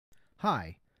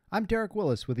Hi, I'm Derek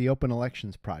Willis with the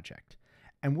OpenElections project,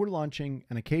 and we're launching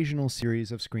an occasional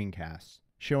series of screencasts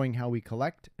showing how we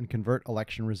collect and convert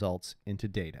election results into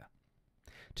data.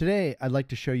 Today, I'd like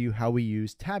to show you how we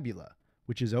use Tabula,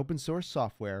 which is open source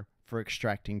software for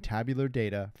extracting tabular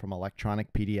data from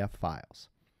electronic PDF files.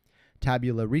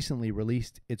 Tabula recently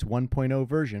released its 1.0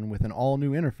 version with an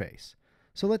all-new interface,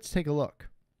 so let's take a look.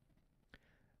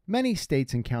 Many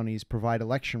states and counties provide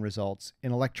election results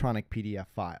in electronic PDF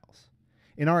files.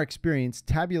 In our experience,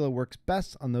 Tabula works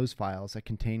best on those files that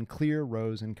contain clear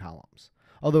rows and columns,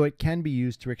 although it can be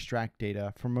used to extract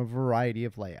data from a variety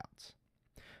of layouts.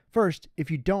 First,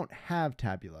 if you don't have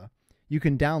Tabula, you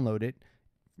can download it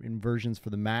in versions for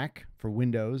the Mac, for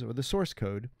Windows, or the source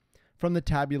code from the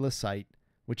Tabula site,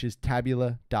 which is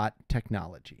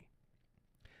tabula.technology.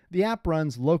 The app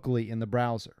runs locally in the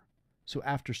browser, so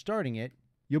after starting it,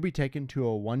 you'll be taken to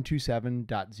a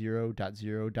 127.0.0.1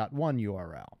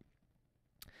 URL.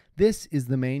 This is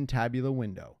the main Tabula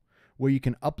window, where you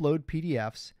can upload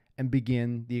PDFs and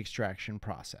begin the extraction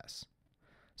process.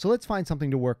 So let's find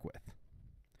something to work with.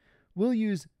 We'll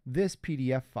use this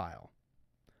PDF file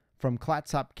from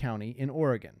Clatsop County in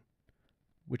Oregon,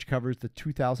 which covers the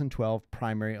 2012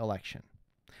 primary election,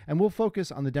 and we'll focus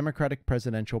on the Democratic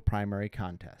presidential primary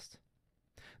contest.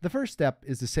 The first step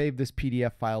is to save this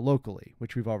PDF file locally,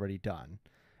 which we've already done,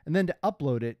 and then to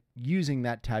upload it using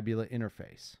that Tabula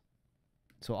interface.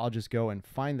 So I'll just go and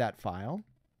find that file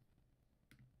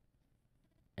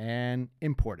and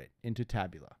import it into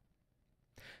Tabula.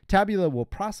 Tabula will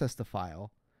process the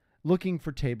file, looking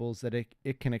for tables that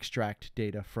it can extract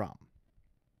data from.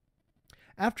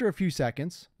 After a few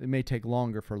seconds, it may take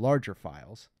longer for larger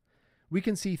files, we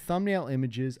can see thumbnail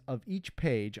images of each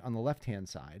page on the left-hand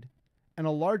side, and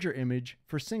a larger image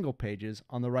for single pages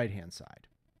on the right-hand side.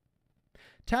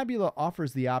 Tabula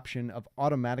offers the option of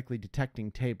automatically detecting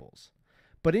tables,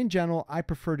 but in general, I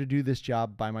prefer to do this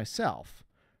job by myself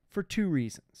for two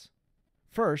reasons.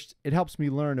 First, it helps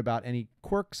me learn about any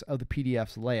quirks of the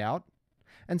PDF's layout,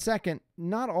 and second,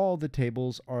 not all the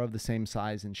tables are of the same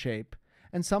size and shape,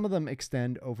 and some of them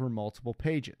extend over multiple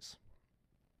pages.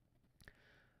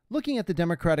 Looking at the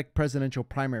Democratic presidential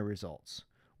primary results,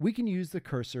 we can use the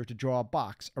cursor to draw a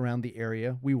box around the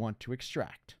area we want to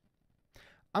extract.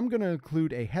 I'm going to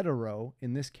include a header row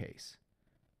in this case,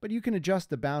 but you can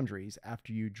adjust the boundaries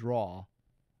after you draw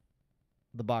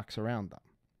the box around them.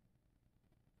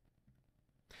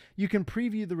 You can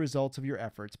preview the results of your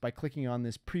efforts by clicking on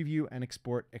this Preview and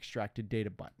Export Extracted Data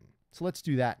button. So let's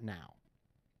do that now.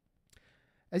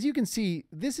 As you can see,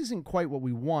 this isn't quite what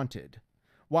we wanted.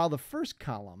 While the first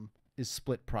column is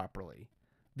split properly,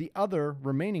 the other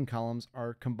remaining columns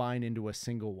are combined into a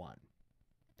single one.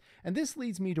 And this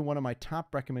leads me to one of my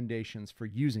top recommendations for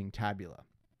using Tabula.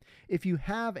 If you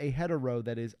have a header row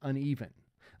that is uneven,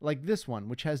 like this one,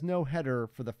 which has no header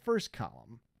for the first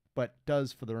column, but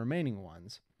does for the remaining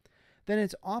ones, then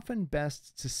it's often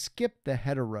best to skip the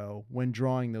header row when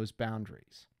drawing those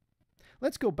boundaries.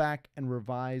 Let's go back and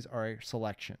revise our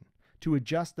selection to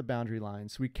adjust the boundary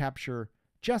lines so we capture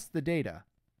just the data,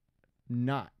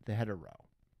 not the header row.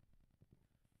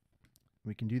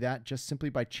 We can do that just simply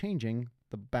by changing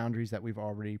the boundaries that we've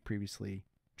already previously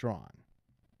drawn.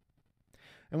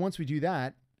 And once we do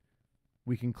that,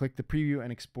 we can click the Preview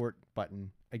and Export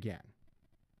button again.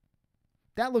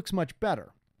 That looks much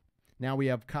better. Now we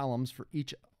have columns for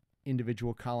each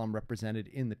individual column represented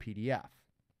in the PDF.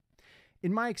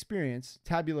 In my experience,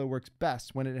 Tabula works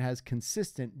best when it has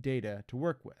consistent data to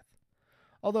work with.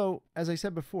 Although, as I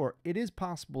said before, it is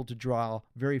possible to draw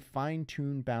very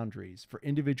fine-tuned boundaries for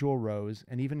individual rows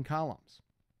and even columns.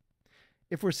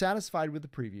 If we're satisfied with the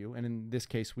preview, and in this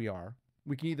case we are,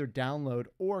 we can either download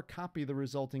or copy the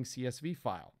resulting CSV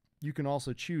file. You can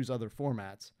also choose other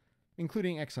formats,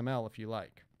 including XML if you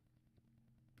like.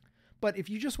 But if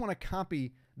you just want to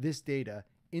copy this data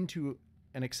into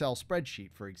an Excel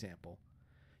spreadsheet, for example,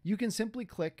 you can simply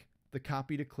click the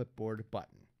Copy to Clipboard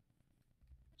button.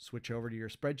 Switch over to your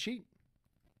spreadsheet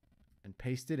and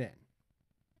paste it in.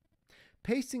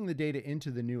 Pasting the data into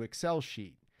the new Excel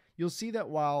sheet, you'll see that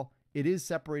while it is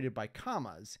separated by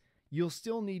commas, you'll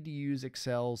still need to use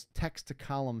Excel's text to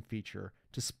column feature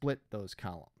to split those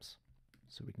columns.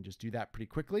 So we can just do that pretty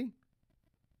quickly.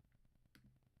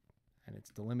 And it's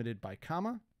delimited by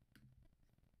comma.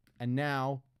 And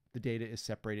now the data is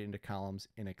separated into columns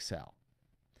in Excel.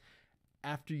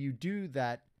 After you do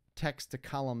that text to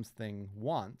columns thing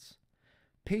once,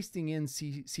 pasting in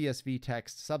CSV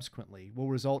text subsequently will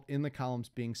result in the columns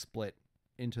being split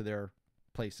into their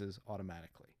places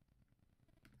automatically.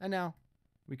 And now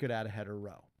we could add a header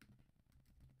row.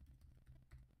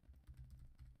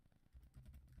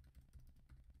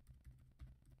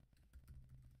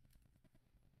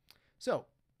 So,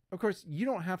 of course, you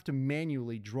don't have to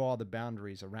manually draw the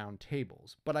boundaries around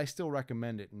tables, but I still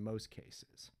recommend it in most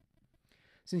cases,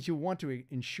 since you'll want to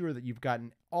ensure that you've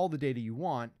gotten all the data you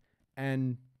want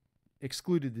and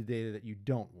excluded the data that you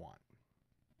don't want.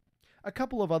 A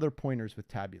couple of other pointers with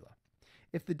Tabula.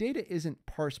 If the data isn't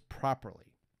parsed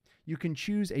properly, you can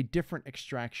choose a different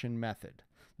extraction method.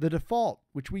 The default,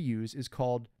 which we use, is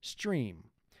called stream,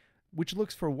 which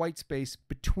looks for white space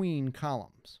between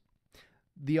columns.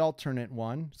 The alternate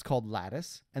one is called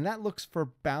lattice, and that looks for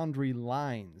boundary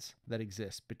lines that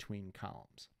exist between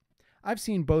columns. I've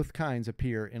seen both kinds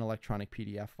appear in electronic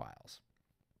PDF files.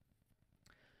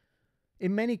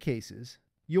 In many cases,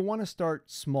 you'll want to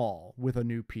start small with a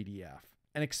new PDF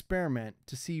and experiment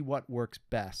to see what works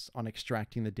best on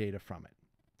extracting the data from it.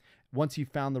 Once you've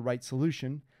found the right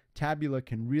solution, Tabula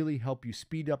can really help you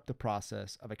speed up the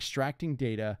process of extracting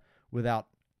data without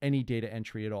any data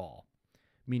entry at all,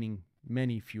 meaning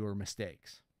many fewer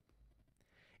mistakes.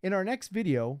 In our next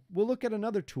video, we'll look at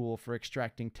another tool for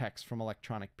extracting text from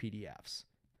electronic PDFs,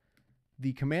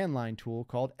 the command line tool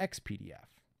called XPDF.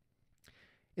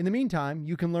 In the meantime,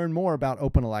 you can learn more about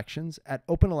OpenElections at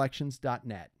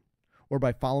openelections.net or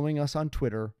by following us on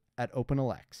Twitter at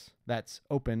OpenElex. That's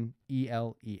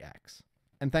OpenElex.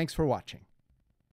 And thanks for watching.